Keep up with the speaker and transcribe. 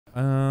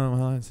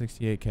Well, that's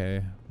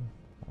 68k.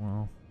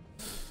 Well,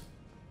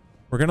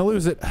 we're gonna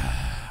lose it.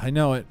 I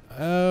know it.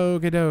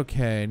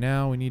 Okay.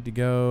 Now we need to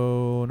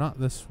go not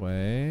this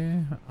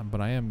way,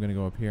 but I am gonna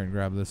go up here and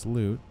grab this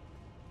loot.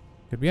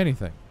 Could be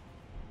anything.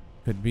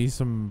 Could be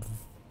some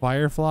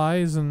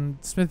fireflies and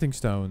smithing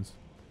stones.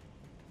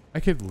 I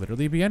could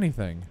literally be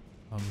anything.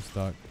 I'm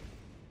stuck.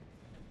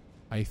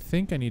 I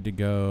think I need to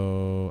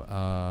go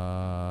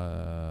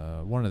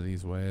one of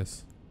these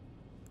ways.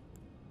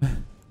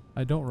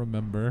 I don't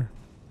remember.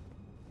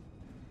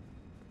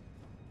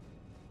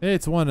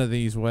 It's one of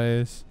these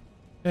ways.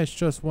 It's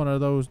just one of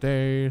those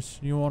days.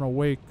 You want to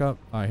wake up.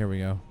 Ah, here we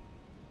go.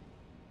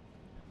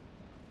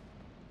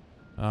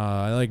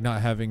 I like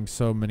not having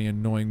so many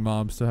annoying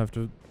mobs to have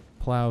to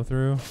plow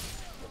through.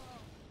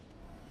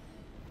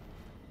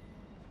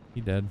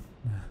 He dead.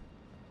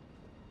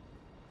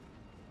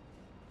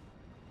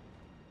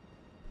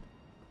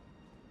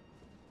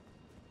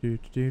 Get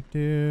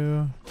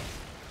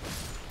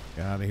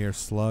out of here,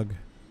 slug.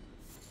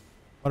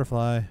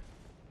 Butterfly.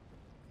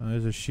 Oh,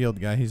 there's a shield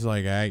guy. He's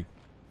like, hey,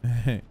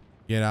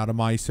 get out of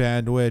my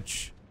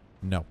sandwich.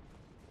 No.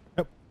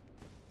 Nope.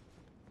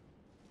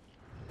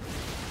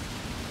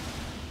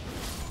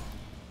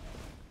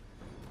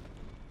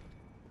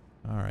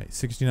 All right,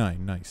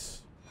 69.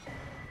 Nice.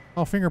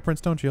 Oh,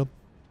 fingerprints don't shield.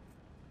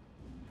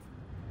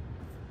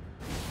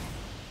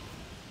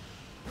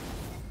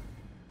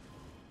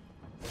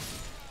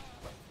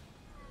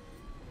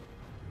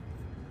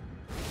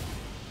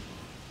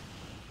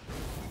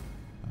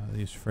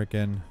 These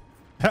frickin'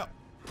 help.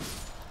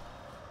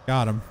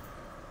 Got him.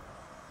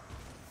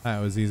 That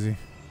was easy.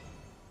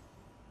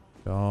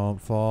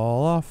 Don't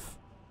fall off.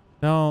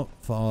 Don't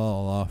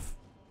fall off.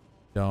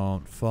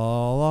 Don't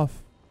fall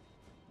off.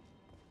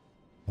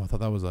 Oh, I thought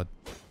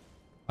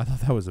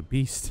that was a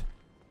beast.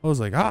 I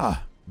was like,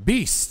 ah,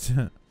 beast.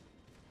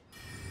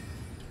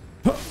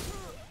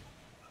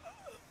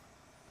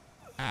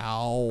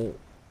 Ow.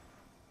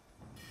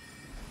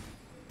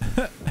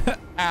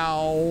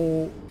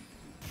 Ow.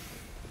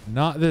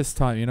 Not this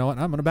time. You know what?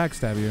 I'm gonna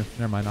backstab you.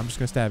 Never mind. I'm just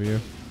gonna stab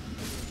you.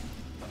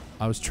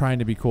 I was trying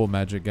to be cool,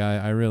 magic guy.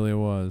 I really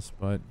was,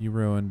 but you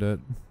ruined it.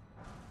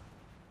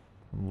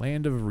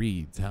 Land of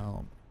Reeds.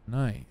 How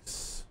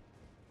nice.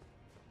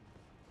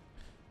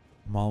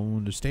 I'm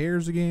on the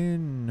stairs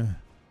again.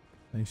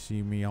 They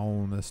see me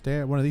on the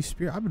stair. One of these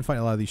spear. I've been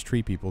fighting a lot of these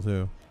tree people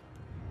too.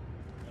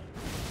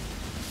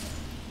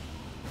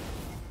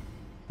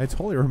 They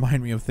totally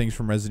remind me of things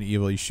from Resident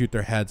Evil. You shoot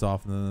their heads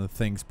off and then the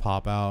things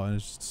pop out and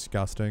it's just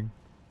disgusting.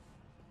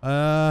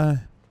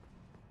 There's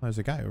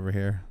a guy over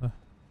here.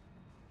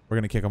 We're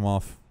gonna kick him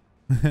off.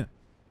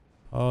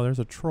 Oh, there's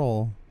a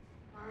troll.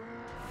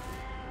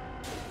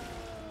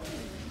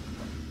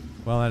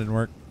 Well, that didn't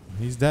work.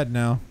 He's dead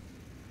now.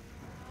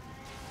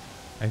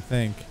 I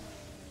think.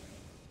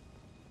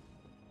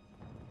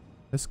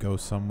 This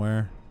goes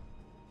somewhere.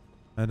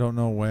 I don't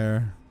know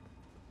where.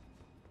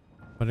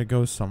 But it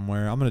goes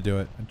somewhere. I'm gonna do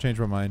it. I changed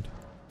my mind.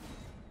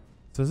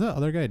 So is that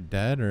other guy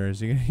dead, or is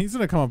he? He's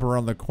gonna come up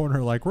around the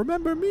corner like,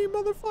 "Remember me,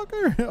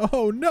 motherfucker!"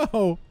 Oh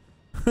no!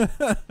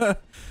 All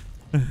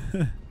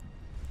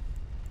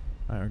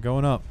right, we're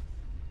going up.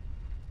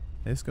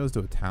 This goes to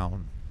a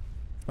town.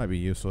 This might be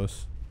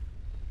useless.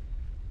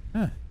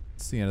 Huh.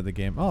 It's the end of the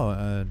game. Oh,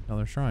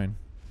 another shrine.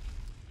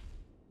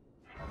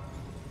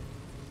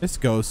 This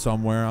goes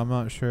somewhere. I'm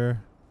not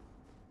sure,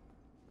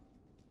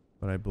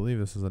 but I believe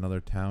this is another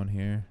town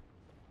here.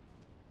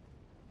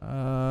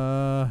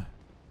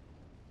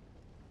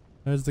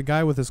 There's the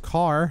guy with his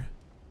car.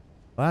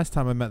 Last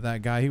time I met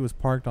that guy, he was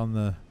parked on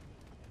the...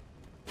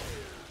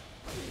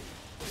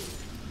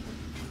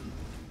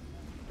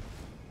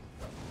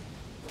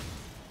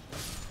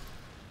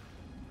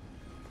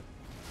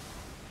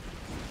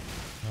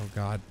 Oh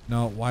god.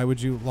 No, why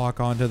would you lock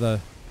onto the...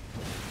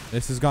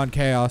 This has gone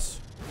chaos.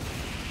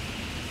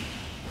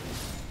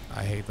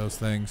 I hate those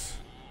things.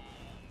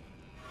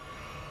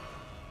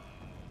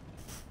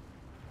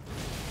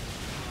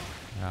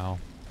 Ow.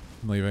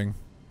 I'm leaving.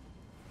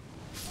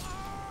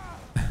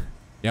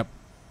 Yep.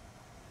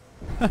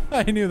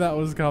 I knew that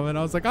was coming.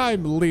 I was like,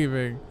 I'm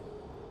leaving.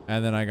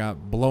 And then I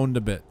got blown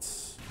to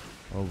bits.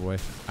 Oh boy.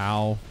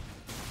 Ow.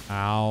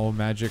 Ow.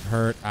 Magic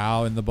hurt.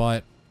 Ow in the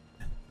butt.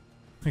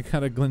 I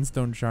got a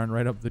glintstone shard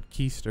right up the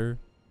keister.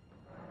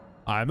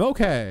 I'm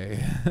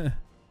okay.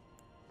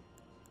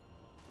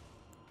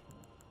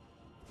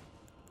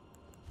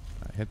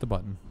 I hit the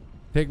button.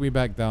 Take me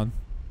back down.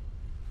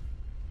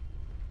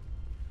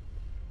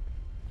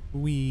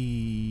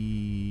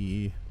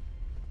 Wee.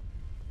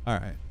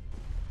 Alright.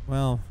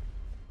 Well,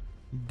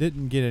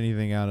 didn't get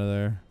anything out of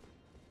there.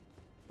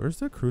 Where's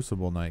the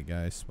Crucible Knight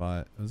guy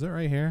spot? Is it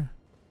right here?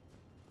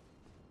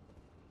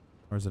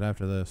 Or is it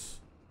after this?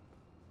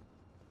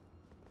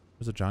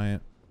 There's a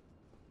giant.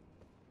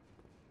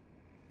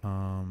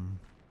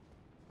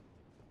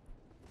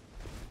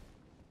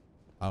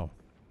 Oh.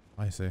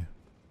 I see.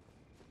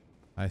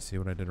 I see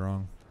what I did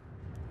wrong.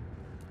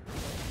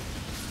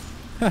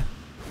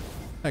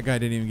 That guy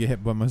didn't even get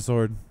hit by my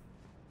sword.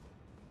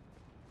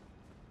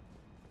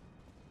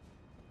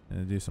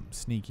 Gonna do something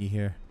sneaky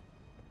here.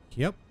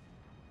 Yep.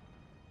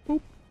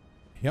 Boop.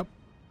 Yep.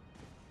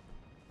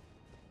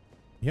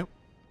 Yep.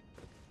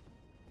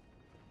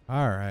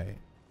 All right.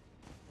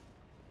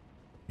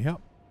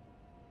 Yep.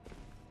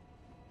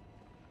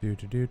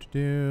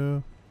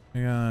 Do.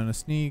 I'm gonna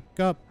sneak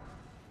up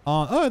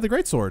on. Oh, the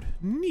greatsword.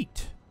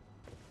 Neat.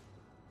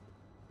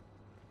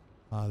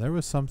 There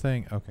was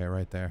something. Okay,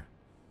 right there.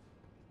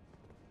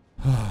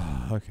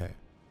 Okay.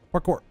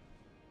 Parkour.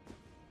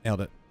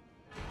 Nailed it.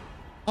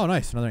 Oh,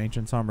 nice. Another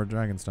ancient somber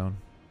dragonstone.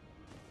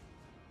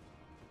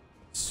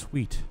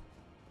 Sweet.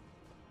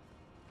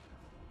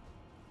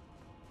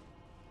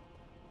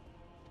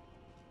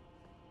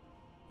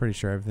 Pretty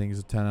sure everything's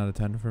a 10 out of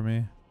 10 for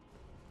me.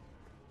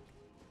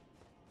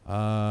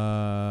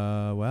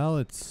 Well,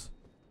 it's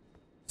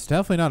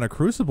definitely not a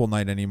Crucible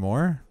Knight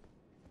anymore.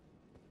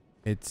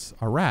 It's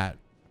a rat.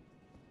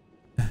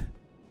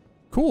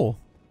 Cool.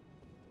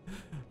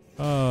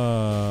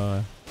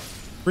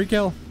 Free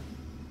kill.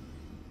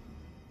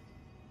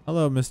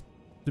 Hello,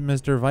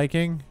 Mr.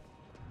 Viking.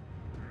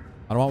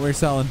 I don't want what you're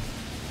selling.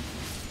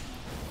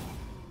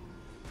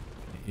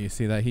 You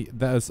see that?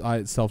 That was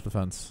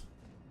self-defense.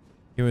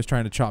 He was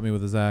trying to chop me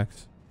with his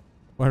axe.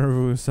 Whatever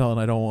he was selling,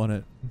 I don't want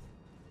it.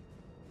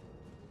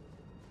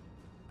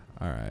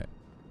 Alright.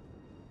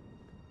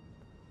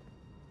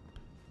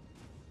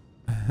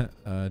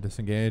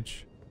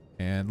 Disengage.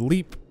 And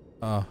leap.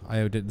 Oh,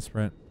 I didn't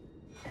sprint.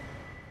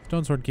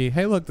 Stone sword key.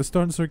 Hey, look, the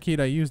stone sword key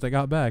I used, I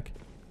got back.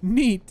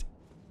 Neat.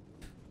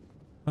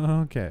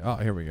 Okay. Oh,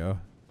 here we go.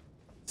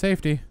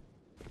 Safety.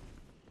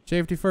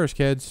 Safety first,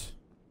 kids.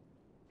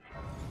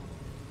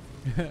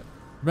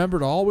 Remember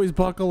to always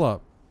buckle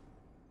up.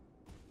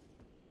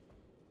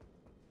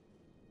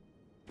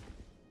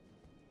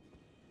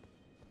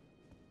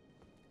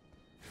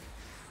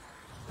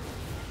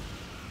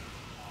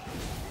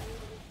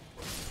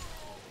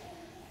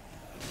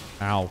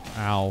 Ow,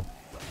 ow.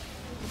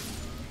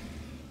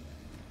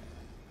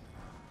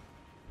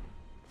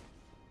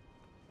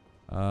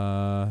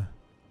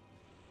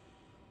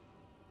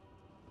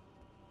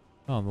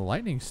 Oh, the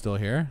lightning's still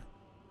here.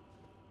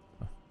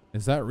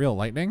 Is that real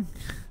lightning?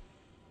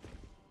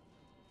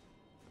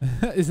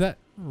 Is that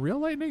real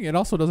lightning? It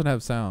also doesn't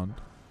have sound.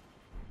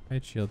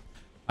 Height shield.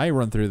 I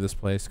run through this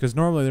place because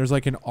normally there's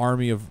like an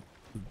army of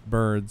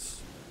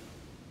birds.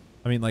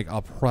 I mean, like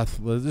a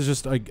there's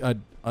just a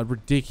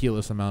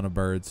ridiculous amount of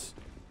birds.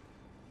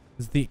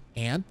 Is the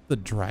ant the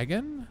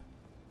dragon?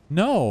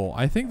 No,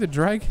 I think the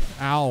drag.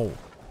 Ow.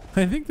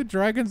 I think the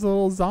dragon's a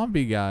little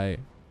zombie guy.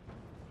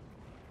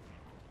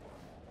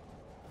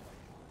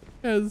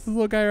 Yeah, this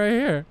little guy right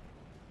here.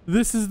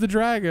 This is the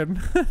dragon.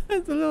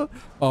 It's a little.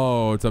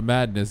 Oh, it's a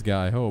madness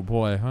guy. Oh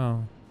boy, huh?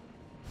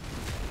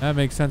 That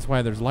makes sense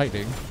why there's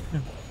lightning.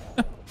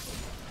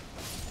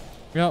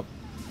 Yep.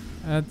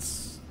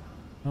 That's.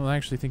 I don't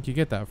actually think you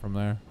get that from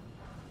there.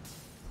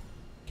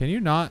 Can you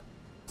not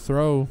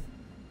throw?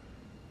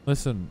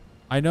 Listen,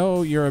 I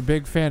know you're a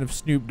big fan of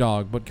Snoop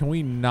Dogg, but can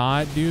we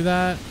not do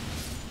that?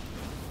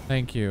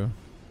 Thank you.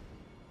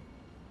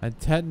 I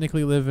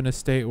technically live in a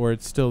state where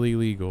it's still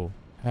illegal.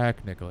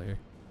 Technically.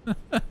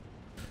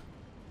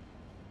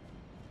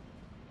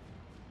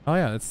 Oh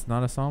yeah, it's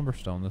not a somber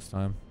stone this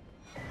time.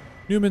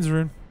 Newman's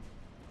rune.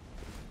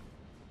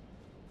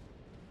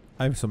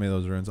 I have so many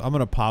of those runes. I'm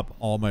gonna pop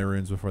all my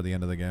runes before the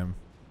end of the game.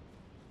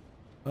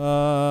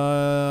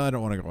 I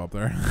don't want to go up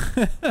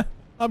there.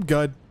 I'm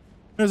good.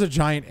 There's a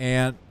giant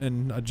ant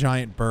and a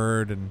giant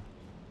bird and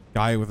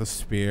guy with a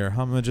spear.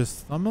 I'm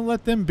gonna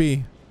let them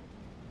be.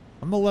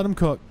 I'm gonna let them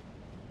cook.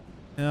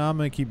 And I'm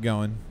gonna keep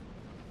going.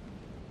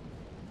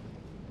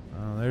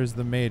 There's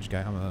the mage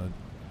guy. I'm gonna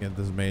get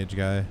this mage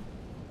guy.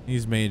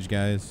 These mage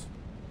guys.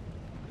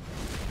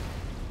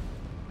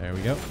 There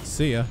we go.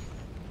 See ya.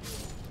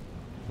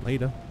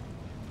 Later.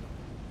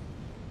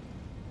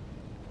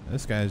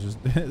 This guy's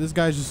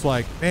just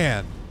like,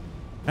 man,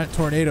 that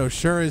tornado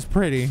sure is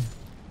pretty.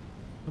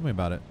 Tell me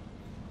about it.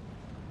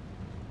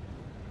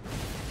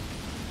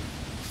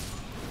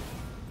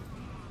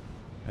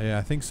 Yeah,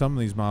 I think some of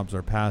these mobs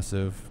are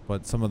passive,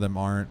 but some of them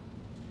aren't.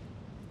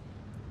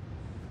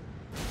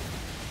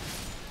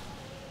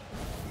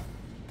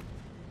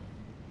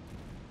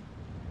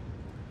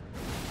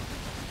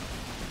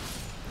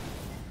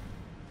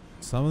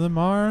 Some of them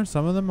are,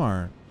 some of them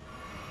aren't.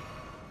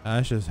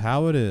 That's just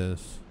how it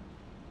is.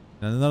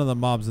 And none of the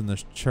mobs in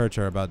this church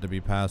are about to be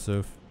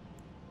passive.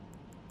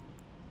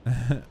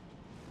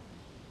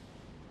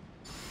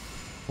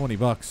 20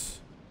 bucks.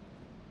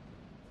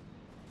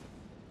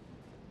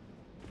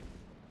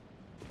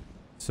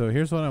 So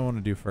here's what I want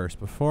to do first.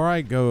 Before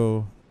I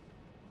go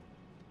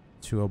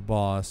to a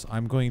boss,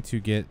 I'm going to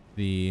get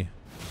the...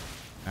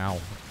 Ow.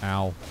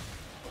 Ow.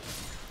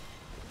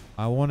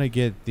 I want to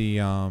get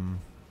the,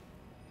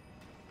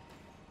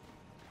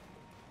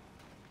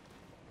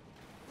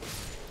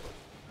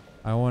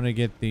 I want to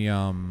get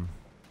the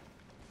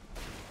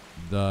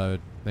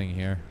thing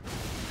here.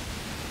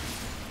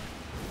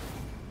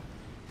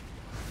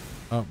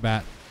 Oh,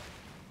 bat.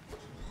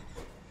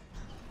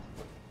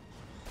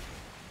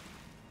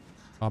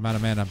 Oh, I'm out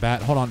of mana.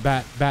 Bat, hold on,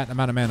 bat, I'm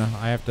out of mana.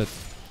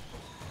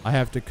 I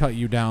have to cut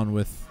you down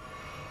with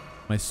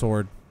my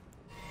sword.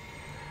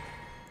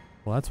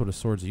 Well, that's what a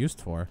sword's used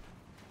for.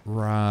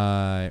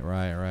 Right. Well,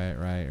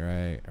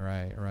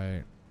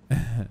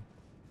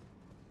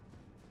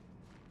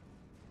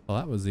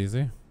 that was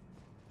easy.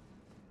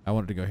 I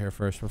wanted to go here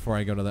first before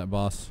I go to that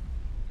boss.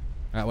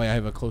 That way I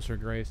have a closer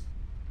grace.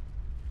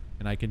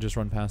 And I can just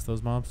run past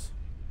those mobs.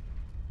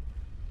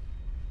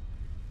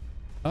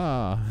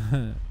 Ah,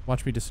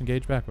 watch me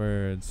disengage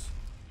backwards.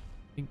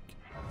 Think.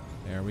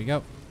 There we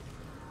go.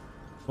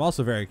 I'm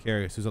also very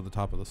curious who's at the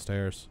top of the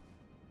stairs.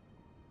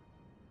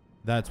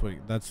 That's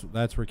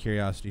where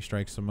curiosity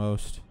strikes the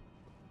most.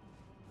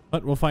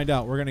 But we'll find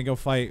out. We're gonna go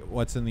fight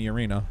what's in the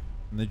arena,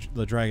 in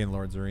the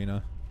Dragonlord's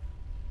arena.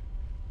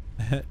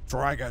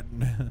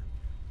 Dragon,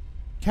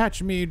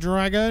 catch me,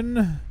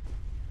 dragon!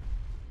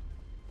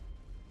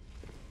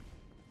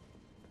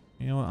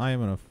 You know what? I am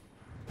gonna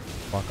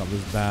fuck up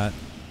this bat.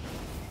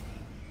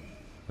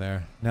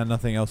 There. Now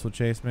nothing else will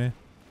chase me.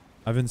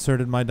 I've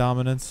inserted my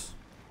dominance.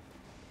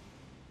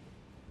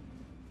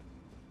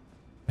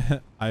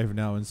 I've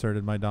now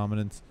inserted my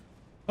dominance.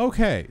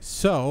 Okay,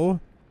 so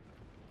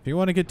if you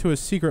want to get to a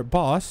secret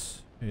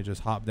boss, you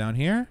just hop down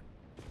here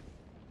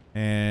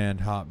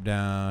and hop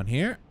down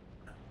here.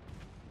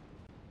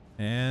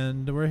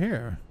 And we're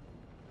here.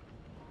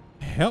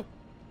 Yep.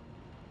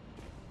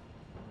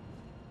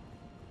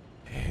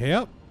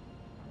 Yep.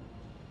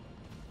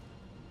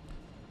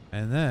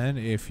 And then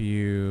if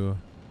you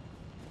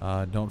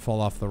don't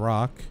fall off the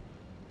rock,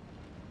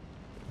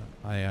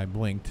 I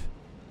blinked.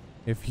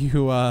 If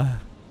you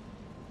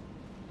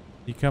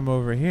you come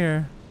over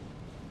here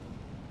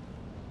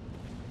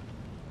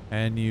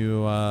and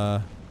you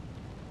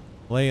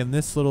lay in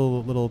this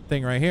little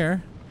thing right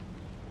here,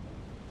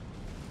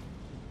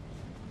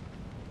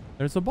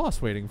 there's a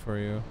boss waiting for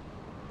you.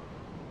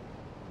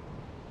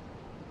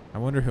 I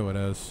wonder who it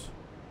is.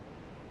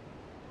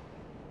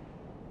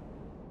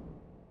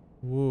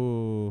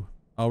 Woo.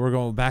 Oh, we're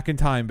going back in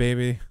time,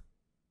 baby.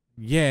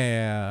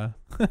 Yeah.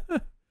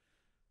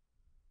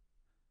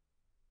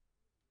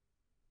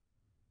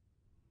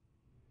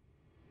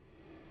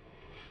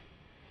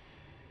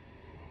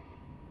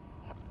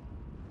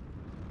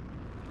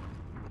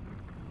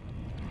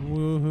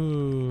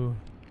 Woohoo.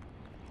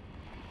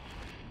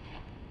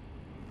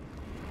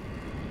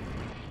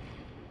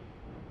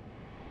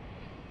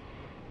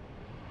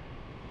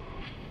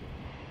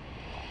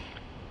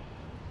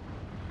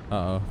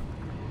 Uh-oh.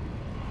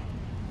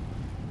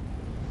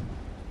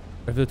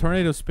 If the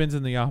tornado spins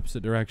in the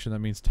opposite direction, that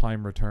means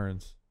time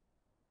returns.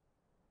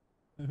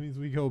 That means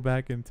we go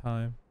back in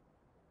time.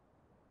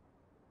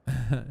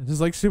 Just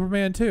like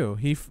Superman 2.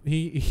 He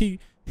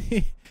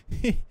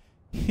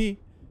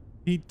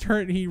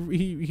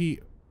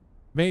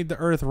made the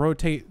Earth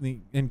rotate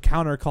in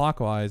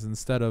counterclockwise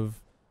instead of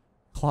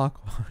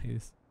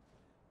clockwise.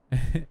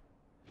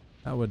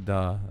 That would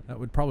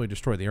probably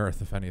destroy the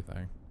Earth if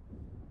anything.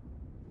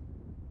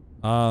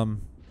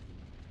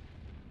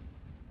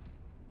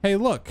 Hey,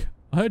 look,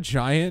 a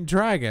giant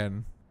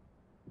dragon.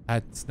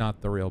 That's not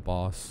the real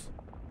boss.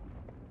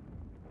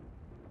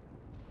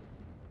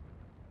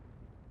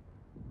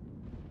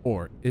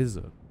 Or is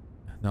it?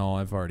 No,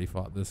 I've already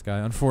fought this guy.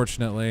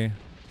 Unfortunately,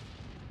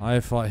 I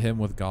fought him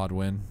with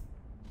Godwin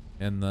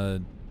in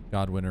the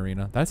Godwin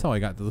arena. That's how I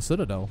got to the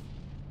Citadel.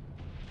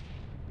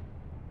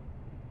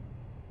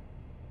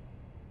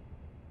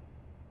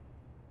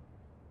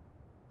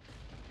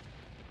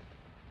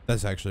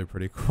 That's actually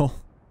pretty cool.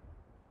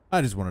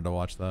 I just wanted to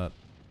watch that.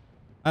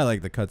 I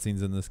like the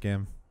cutscenes in this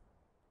game.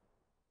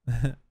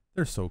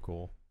 They're so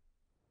cool.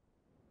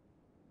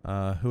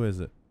 Who is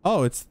it?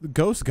 Oh, it's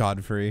Ghost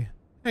Godfrey.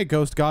 Hey,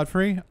 Ghost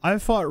Godfrey. I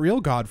fought real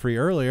Godfrey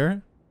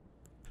earlier.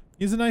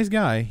 He's a nice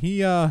guy. He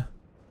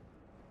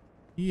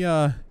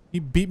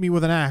beat me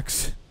with an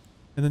axe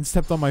and then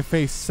stepped on my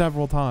face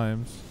several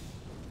times.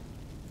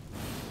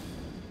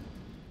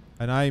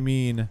 And I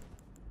mean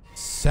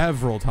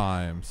several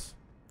times.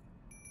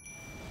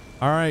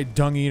 All right,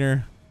 Dung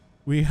Eater.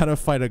 We gotta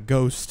fight a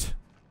ghost.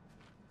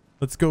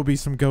 Let's go be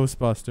some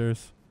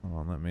Ghostbusters. Hold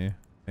on, let me.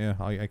 Yeah,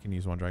 I can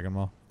use one Dragon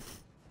Ball.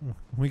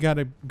 We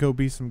gotta go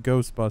be some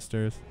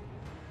Ghostbusters.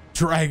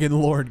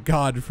 Dragonlord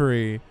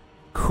Godfrey.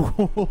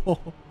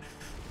 Cool.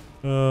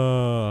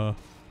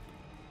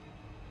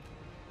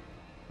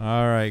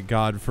 Alright,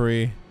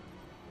 Godfrey.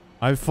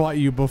 I've fought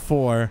you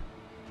before.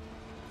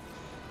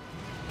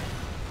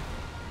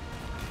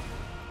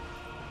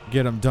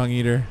 Get him, Dung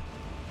Eater.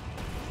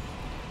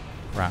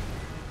 Crap.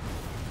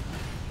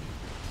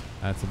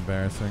 That's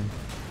embarrassing.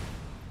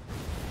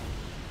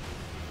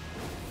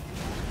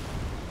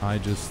 I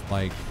just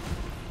like...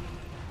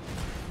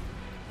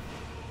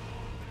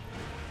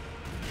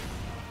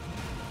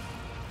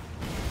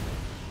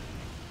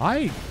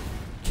 I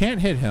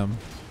can't hit him.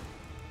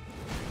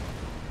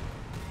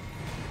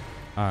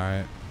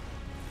 Alright.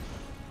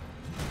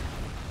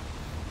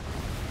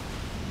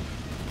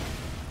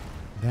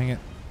 Dang it.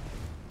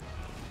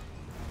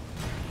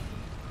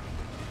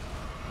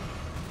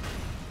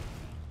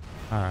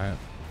 Alright.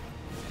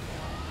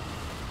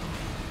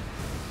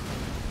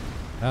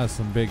 That's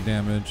some big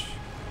damage.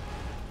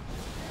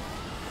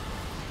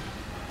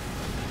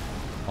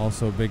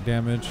 Also big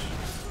damage.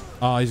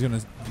 Oh, he's gonna...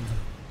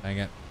 Dang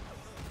it.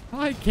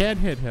 I can't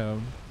hit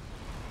him.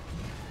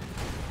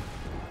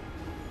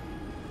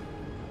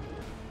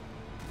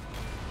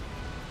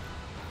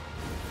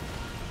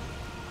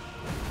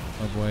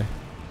 Oh boy.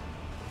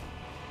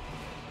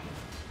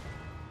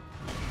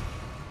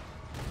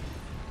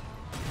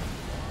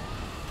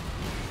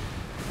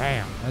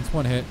 Bam. That's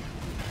one hit.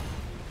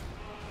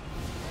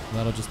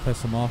 That'll just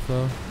piss him off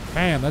though.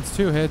 Bam. That's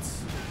 2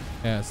 hits.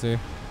 Yeah, see?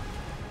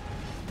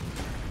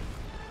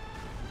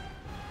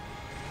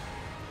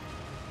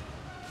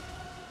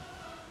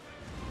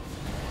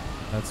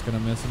 That's gonna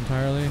miss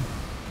entirely.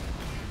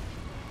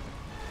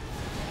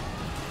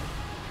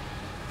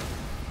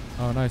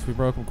 Oh, nice. We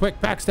broke him. Quick,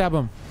 backstab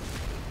him.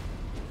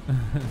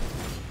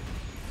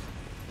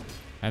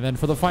 And then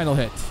for the final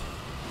hit.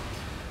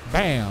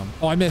 Bam.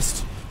 Oh, I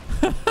missed.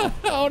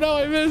 Oh, no,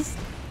 I missed.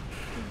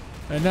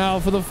 And now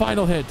for the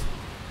final hit.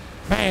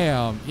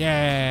 Bam.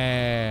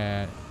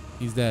 Yeah.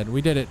 He's dead.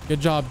 We did it. Good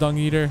job, Dung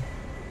Eater.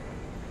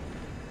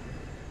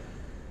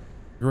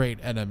 Great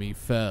enemy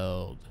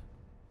felled.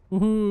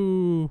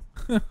 Woohoo.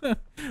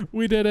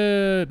 We did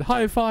it.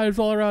 High fives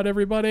all around,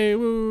 everybody.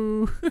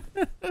 Woo.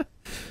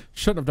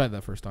 Shouldn't have died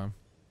that first time.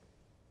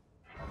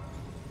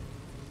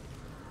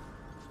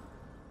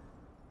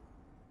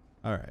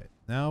 All right.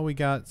 Now we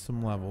got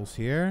some levels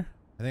here.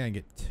 I think I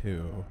get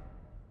 2.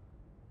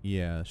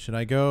 Yeah. Should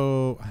I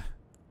go?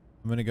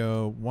 I'm going to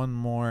go 1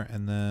 more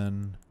and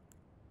then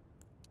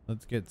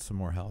let's get some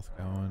more health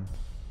going.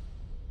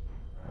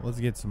 Let's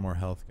get some more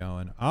health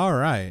going. All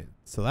right.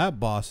 So that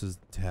boss is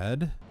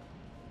dead.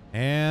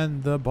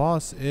 And the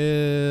boss is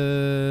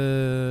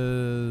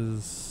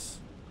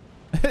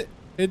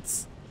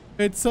it's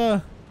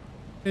a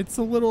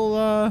little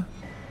and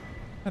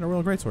a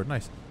real greatsword.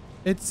 Nice.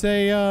 It's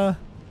a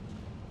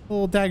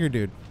little dagger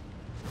dude.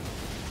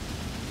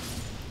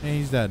 And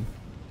he's dead.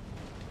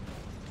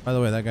 By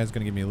the way, that guy's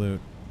gonna give me loot.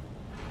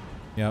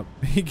 Yep.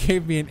 He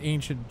gave me an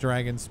ancient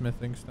dragon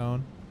smithing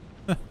stone.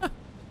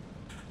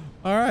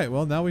 Alright,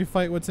 well now we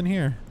fight what's in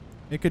here.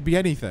 It could be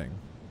anything.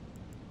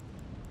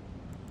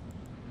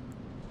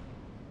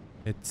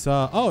 It's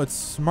oh,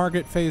 it's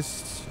Margit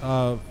faced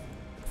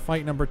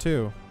fight number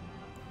 2.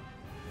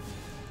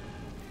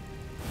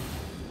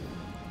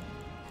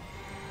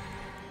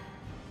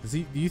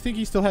 Do you think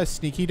he still has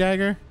Sneaky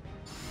Dagger?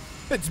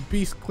 That's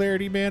Beast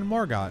Clarity Man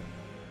Margot.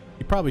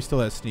 He probably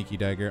still has Sneaky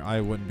Dagger. I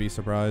wouldn't be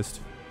surprised.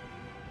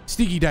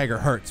 Sneaky Dagger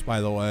hurts,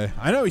 by the way.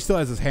 I know he still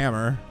has his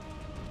hammer.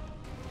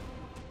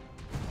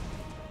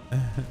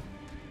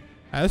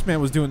 This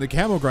man was doing the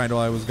camo grind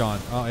while I was gone.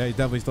 Oh yeah, he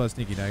definitely still has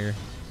Sneaky Dagger.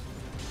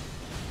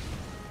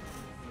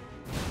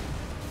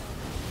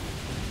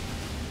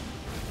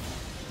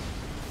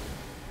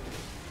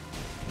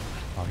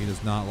 Oh, he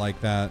does not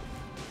like that.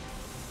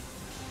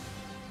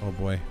 Oh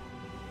boy.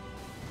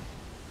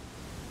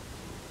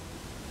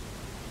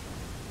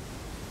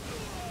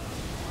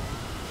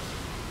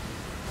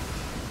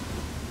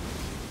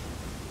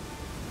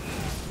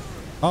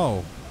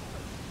 Oh.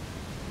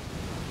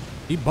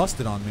 He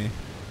busted on me.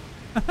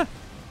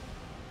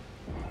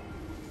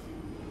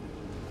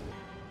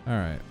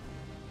 Alright.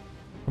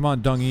 Come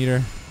on, Dung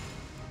Eater.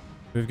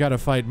 We've got to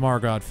fight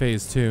Margot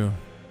phase 2.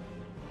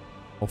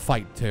 Well,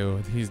 fight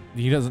 2.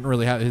 He doesn't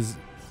really have his...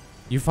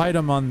 You fight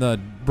him on the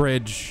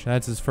bridge.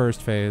 That's his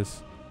first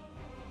phase.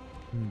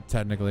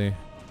 Technically.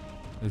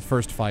 His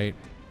first fight.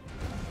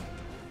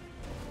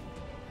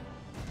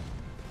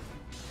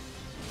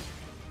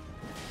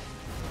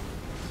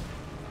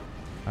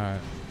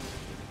 Alright.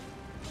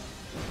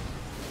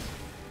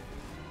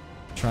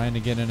 Trying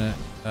to get in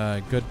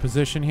a good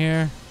position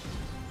here.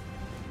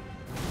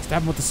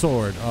 Stab him with the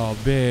sword. Oh,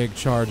 big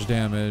charge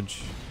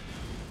damage.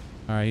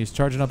 Alright, he's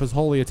charging up his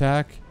holy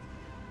attack.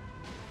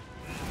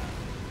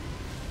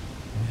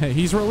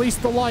 He's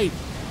released the light.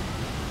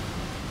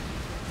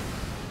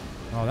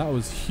 Oh, that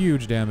was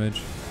huge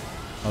damage.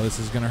 Oh, this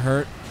is gonna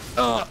hurt.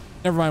 Ugh,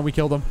 never mind, we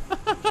killed him.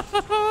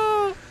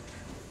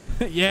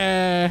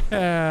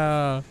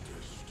 Yeah.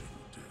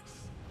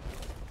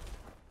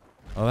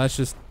 Oh, that's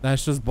just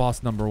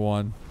boss number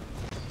 1.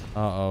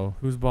 Uh-oh.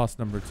 Who's boss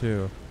number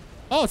 2?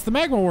 Oh, it's the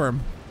magma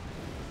worm.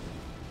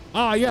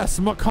 Ah, yes,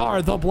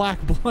 Makar the Black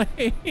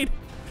Blade.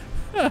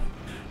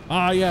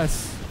 Ah,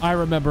 yes, I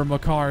remember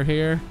Makar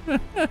here.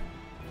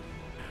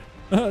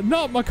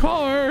 Not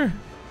Makar.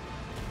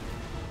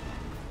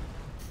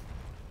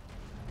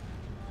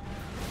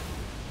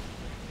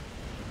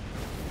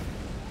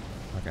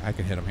 Okay, I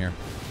can hit him here.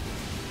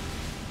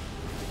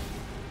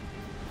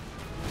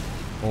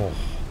 Oh,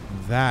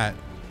 that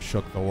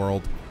shook the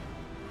world.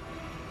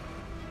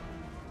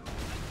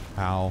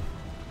 Ow.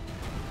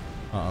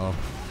 Uh-oh.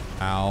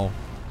 Ow.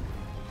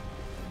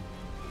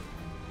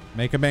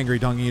 Make him angry,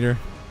 Dung Eater.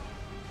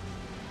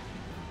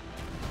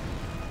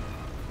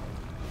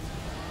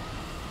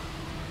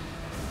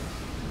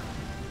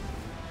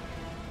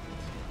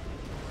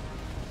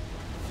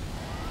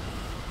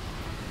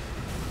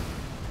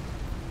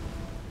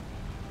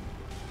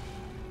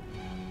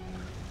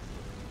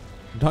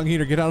 Dung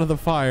Eater, get out of the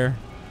fire.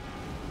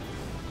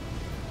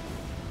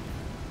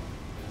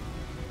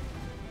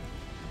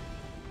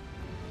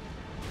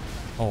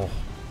 Oh,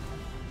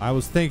 I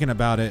was thinking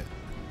about it.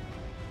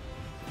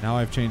 Now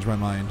I've changed my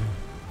mind.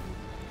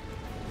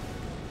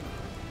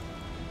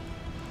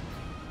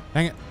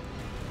 Dang it.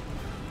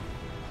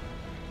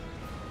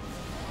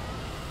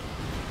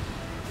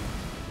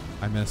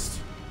 I missed.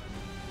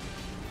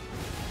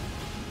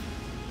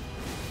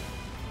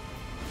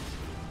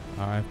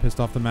 Alright, pissed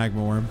off the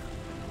magma worm.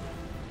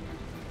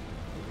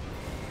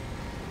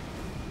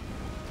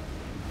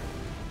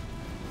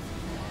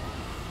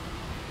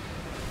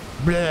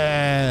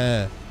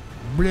 Bleh.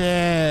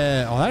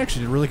 Bleh. Oh, that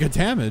actually did really good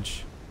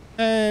damage.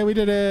 Hey, we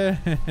did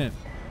it.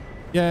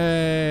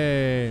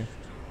 Yay.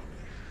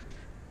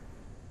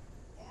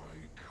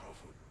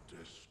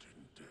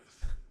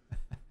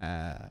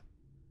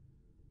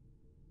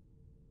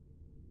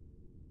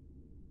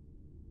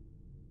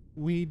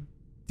 We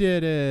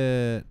did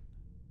it.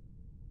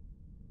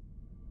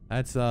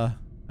 That's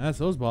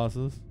those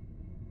bosses.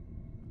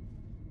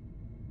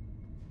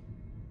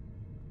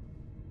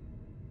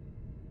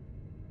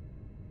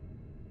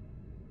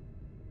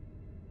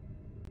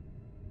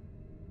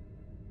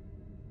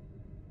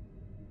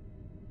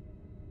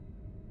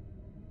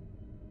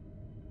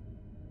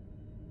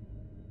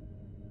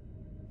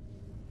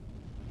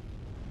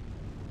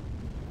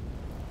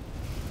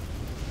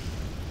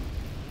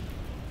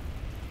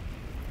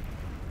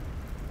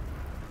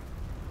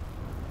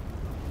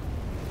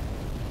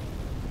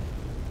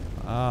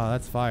 Ah,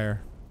 that's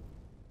fire.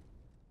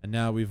 And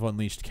now we've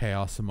unleashed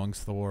chaos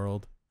amongst the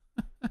world.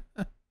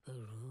 The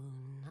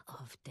rune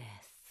of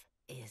death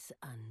is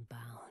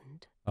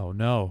unbound. Oh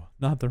no,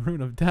 not the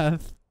rune of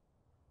death.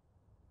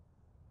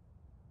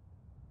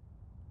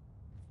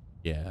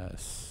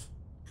 Yes.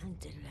 And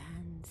the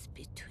lands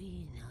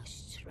between are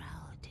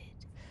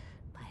shrouded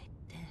by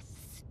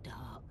death's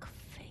dark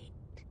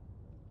fate.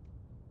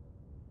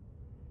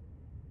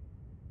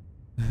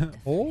 The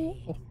Oh.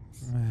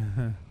 flames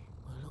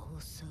will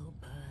also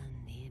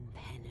burn the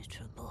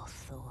impenetrable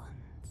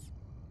thorns.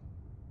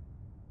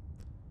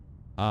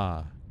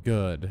 Ah,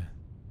 good.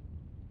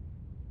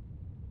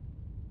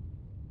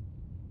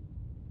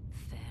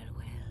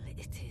 Farewell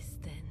it is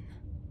then.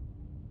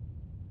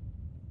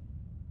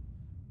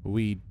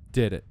 We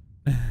did it.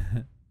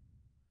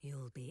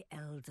 You'll be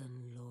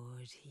Elden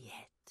Lord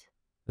yet.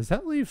 Does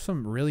that leave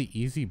some really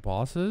easy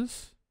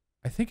bosses?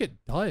 I think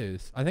it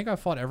does. I think I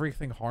fought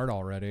everything hard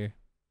already.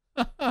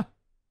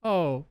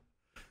 Oh.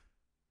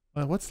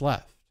 Well, what's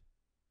left?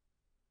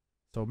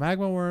 So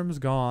Magma Worm's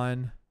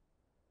gone.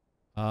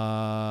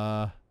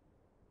 Mog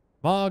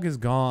is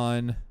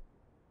gone.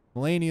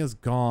 Melania's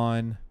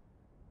gone.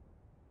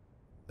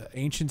 The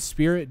Ancient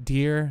Spirit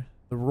Deer,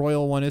 the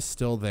royal one, is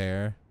still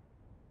there.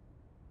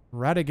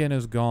 Radigan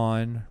is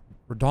gone.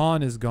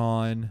 Radon is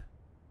gone.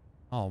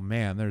 Oh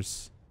man,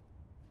 there's...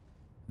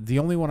 The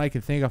only one I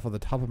can think of off the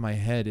top of my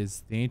head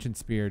is the Ancient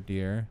Spirit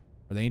Deer.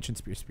 Or the Ancient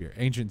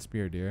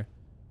Spirit Deer.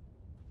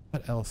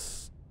 What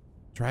else?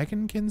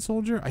 Dragonkin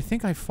Soldier? I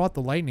think I fought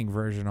the lightning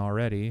version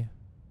already.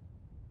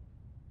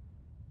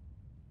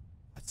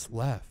 What's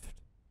left?